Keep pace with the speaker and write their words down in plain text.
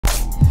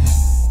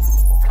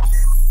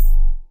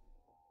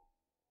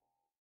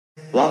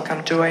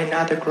Welcome to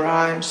another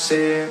crime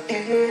scene.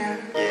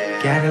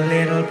 Get a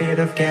little bit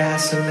of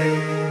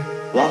gasoline.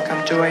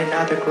 Welcome to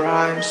another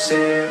crime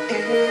scene.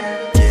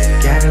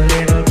 Get a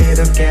little bit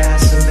of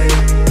gasoline.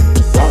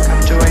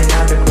 Welcome to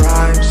another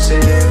crime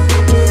scene.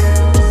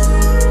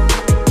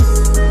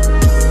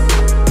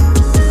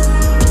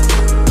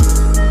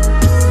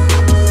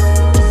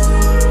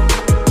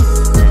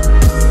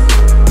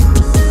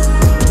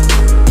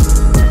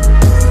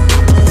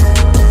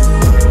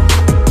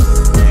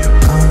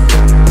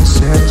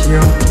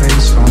 Your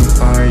face on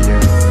fire,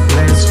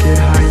 let's get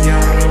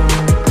higher.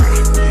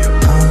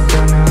 I'm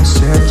gonna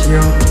set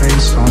your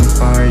face on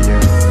fire,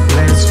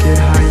 let's get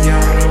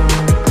higher.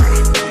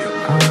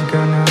 I'm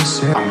gonna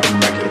set. I'ma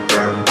make it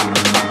burn,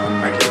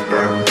 I'ma make it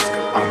burn,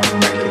 I'ma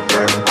make it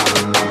burn,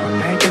 I'ma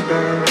make it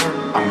burn,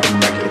 I'ma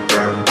make it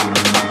burn,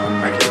 I'ma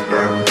make it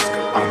burn,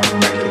 I'ma make it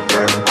burn, I'ma make it burn,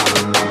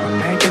 I'ma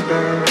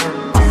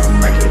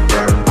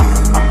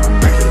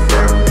make it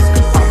burn,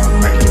 I'ma make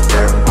it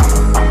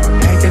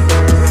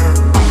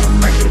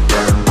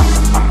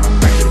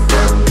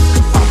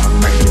burn, I'ma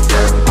make it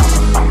burn,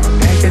 I'ma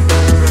make it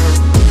burn.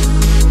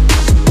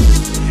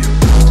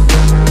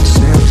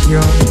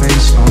 Your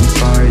face on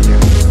fire,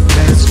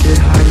 let's get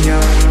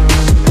higher.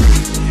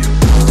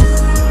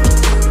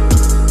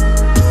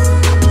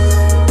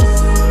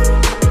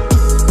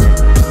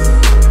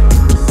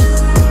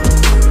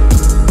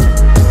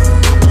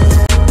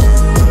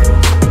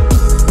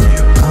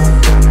 I'm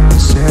gonna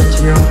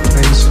set your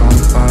face on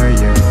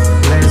fire,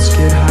 let's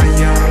get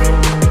higher.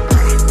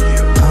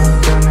 I'm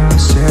gonna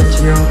set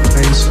your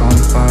face on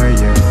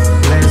fire,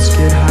 let's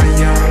get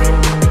higher.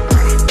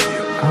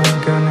 I'm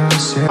gonna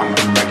set.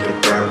 I'ma make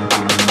it burn.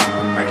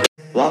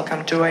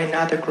 Welcome to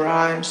another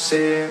crime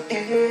scene.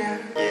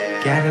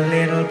 Get a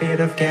little bit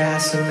of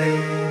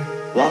gasoline.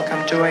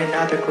 Welcome to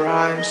another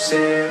crime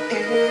scene.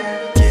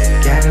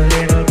 Get a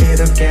little bit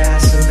of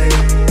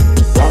gasoline.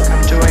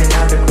 Welcome to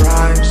another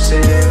crime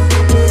scene.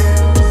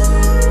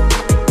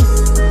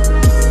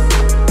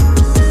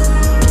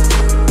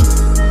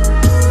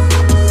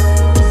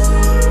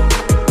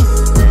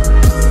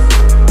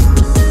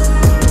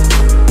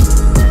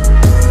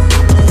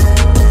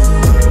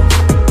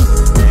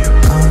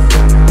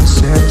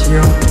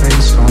 Your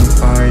face on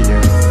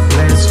fire,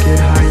 let's get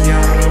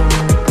higher.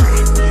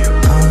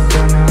 I'm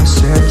gonna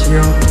set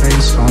your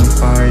face on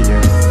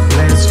fire,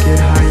 let's get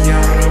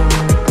higher.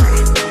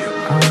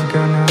 I'm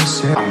gonna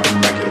set. I'ma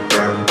make it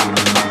burn,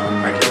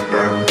 I'ma make it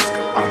burn,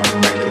 I'ma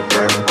make it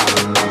burn,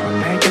 I'ma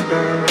make it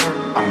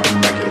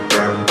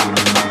burn,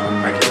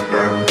 I'ma make it burn, I'ma make it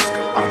burn,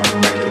 I'ma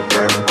make it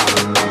burn,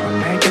 I'ma make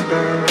it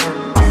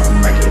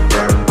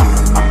burn,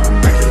 I'ma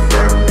make it burn, I'ma make it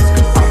burn,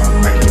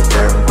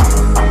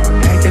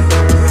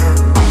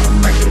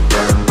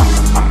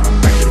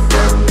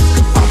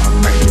 I'ma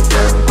make it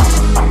burn,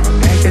 I'ma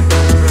make it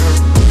burn.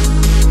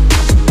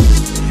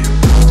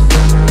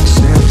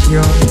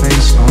 Your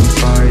face on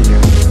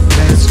fire,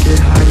 let's get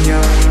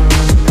higher.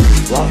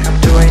 Welcome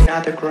to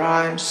another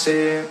crime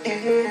scene.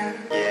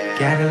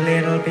 Get a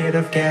little bit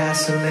of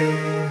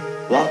gasoline.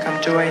 Welcome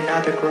to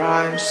another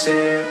crime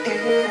scene.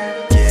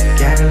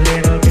 Get a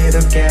little bit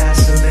of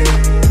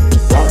gasoline.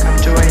 Welcome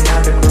to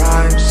another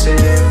crime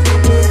scene.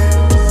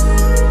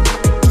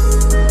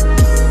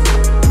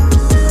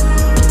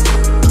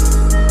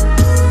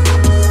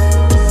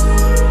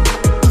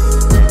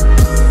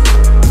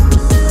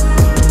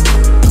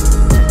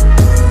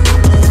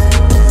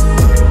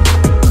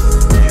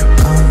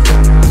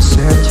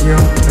 Your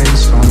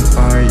face on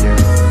fire,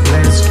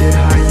 let's get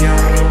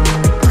higher.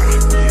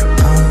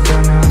 I'm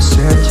gonna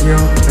set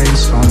your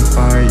face on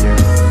fire,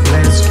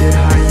 let's get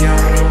higher.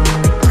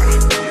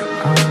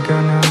 I'm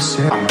gonna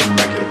set. I'ma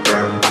make it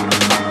burn,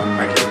 I'ma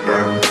make it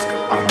burn,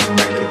 I'ma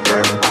make it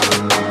burn,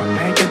 I'ma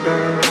make it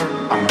burn,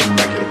 I'ma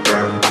make it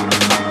burn,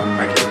 I'ma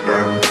make it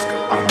burn, I'ma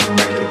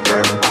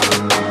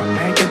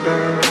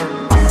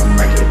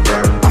make it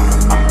burn,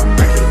 I'ma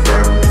make it burn,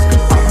 I'ma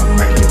make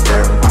it burn,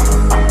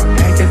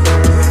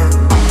 I'ma make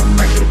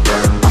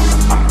it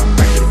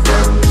burn,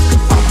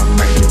 I'ma make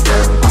it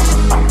burn,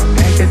 I'ma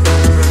make it burn.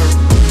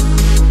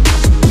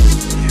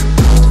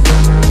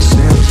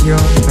 Your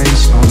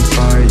face on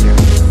fire,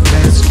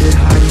 let's get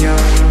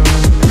higher.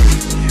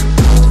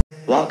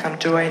 Welcome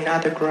to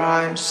another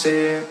crime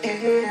scene.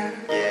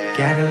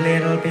 Get a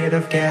little bit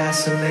of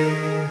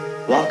gasoline.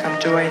 Welcome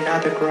to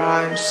another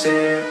crime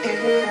scene.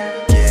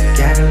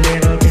 Get a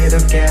little bit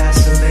of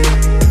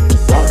gasoline.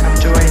 Welcome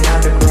to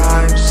another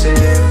crime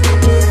scene.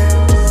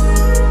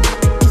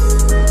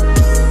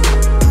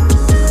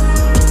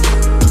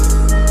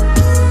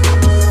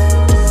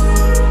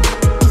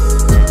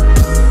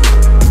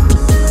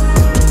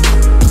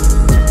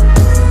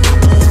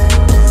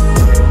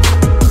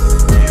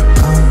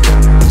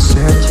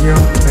 Your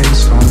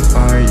face on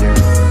fire,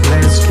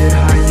 let's get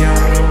higher.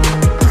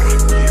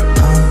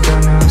 I'm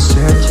gonna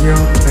set your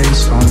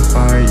face on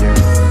fire,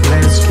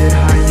 let's get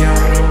higher.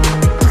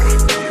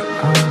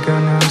 I'm gonna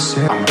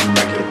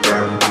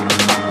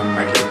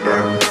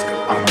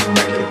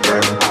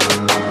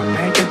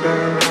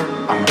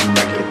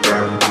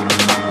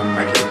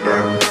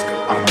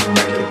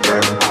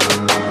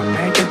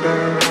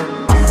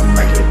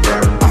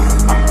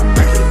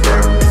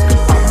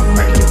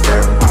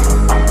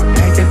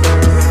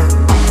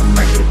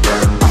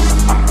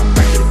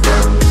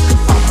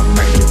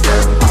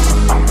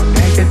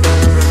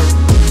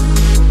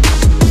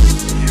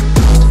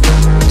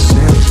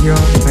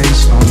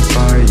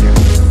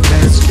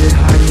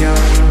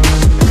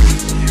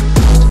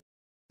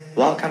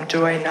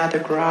to another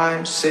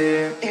crime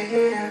scene.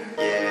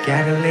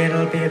 Get a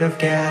little bit of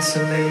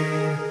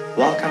gasoline.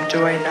 Welcome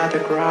to another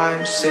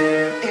crime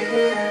scene.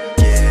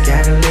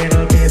 Get a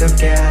little bit of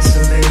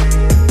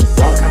gasoline.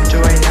 Welcome to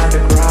another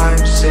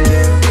crime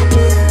scene.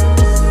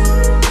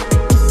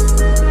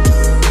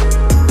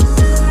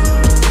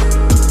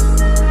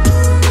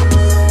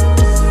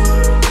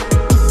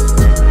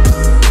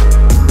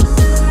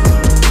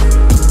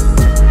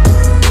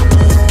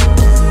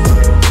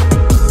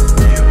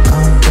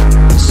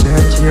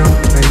 Your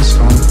place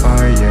on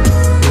fire.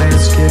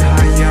 Let's get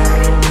higher.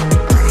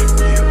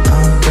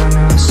 I'm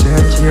gonna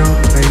set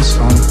your